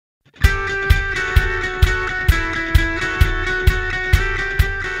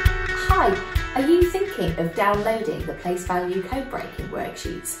thinking of downloading the place value code breaking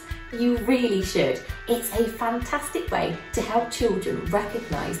worksheets? You really should. It's a fantastic way to help children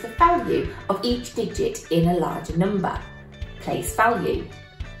recognise the value of each digit in a larger number. Place value.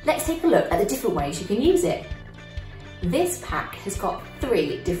 Let's take a look at the different ways you can use it. This pack has got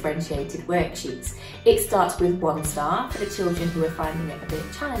 3 differentiated worksheets. It starts with 1 star for the children who are finding it a bit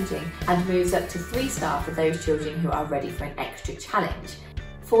challenging and moves up to 3 star for those children who are ready for an extra challenge.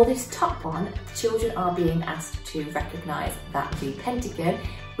 For this top one, the children are being asked to recognise that the pentagon,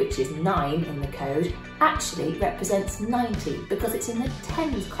 which is 9 in the code, actually represents 90 because it's in the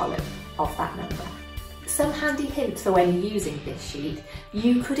tens column of that number. Some handy hints for when using this sheet: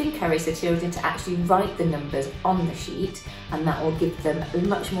 you could encourage the children to actually write the numbers on the sheet, and that will give them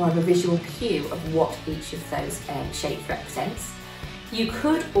much more of a visual cue of what each of those shapes represents. You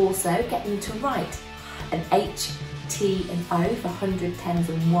could also get them to write an H, T and O for 100, tens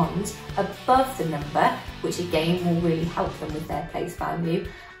and ones above the number, which again will really help them with their place value.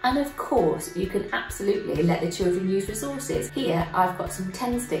 And of course, you can absolutely let the children use resources. Here I've got some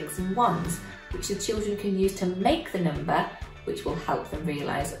 10 sticks and ones, which the children can use to make the number, which will help them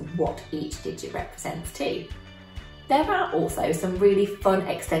realise what each digit represents too. There are also some really fun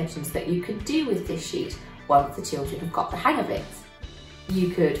extensions that you can do with this sheet once the children have got the hang of it. You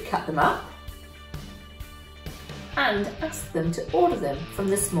could cut them up and ask them to order them from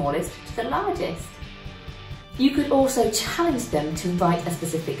the smallest to the largest. You could also challenge them to write a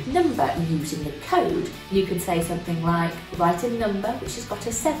specific number using the code. You could say something like, write a number which has got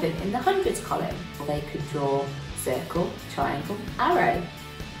a 7 in the hundreds column. Or they could draw circle, triangle, arrow.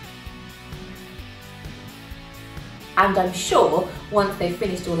 And I'm sure once they've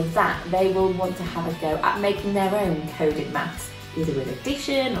finished all of that, they will want to have a go at making their own coded maths, either with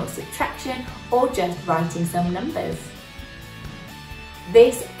addition or subtraction, or just writing some numbers.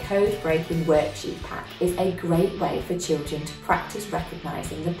 This code-breaking worksheet pack is a great way for children to practice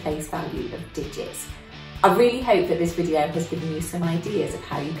recognising the place value of digits. I really hope that this video has given you some ideas of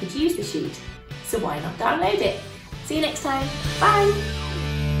how you could use the sheet, so why not download it? See you next time, bye!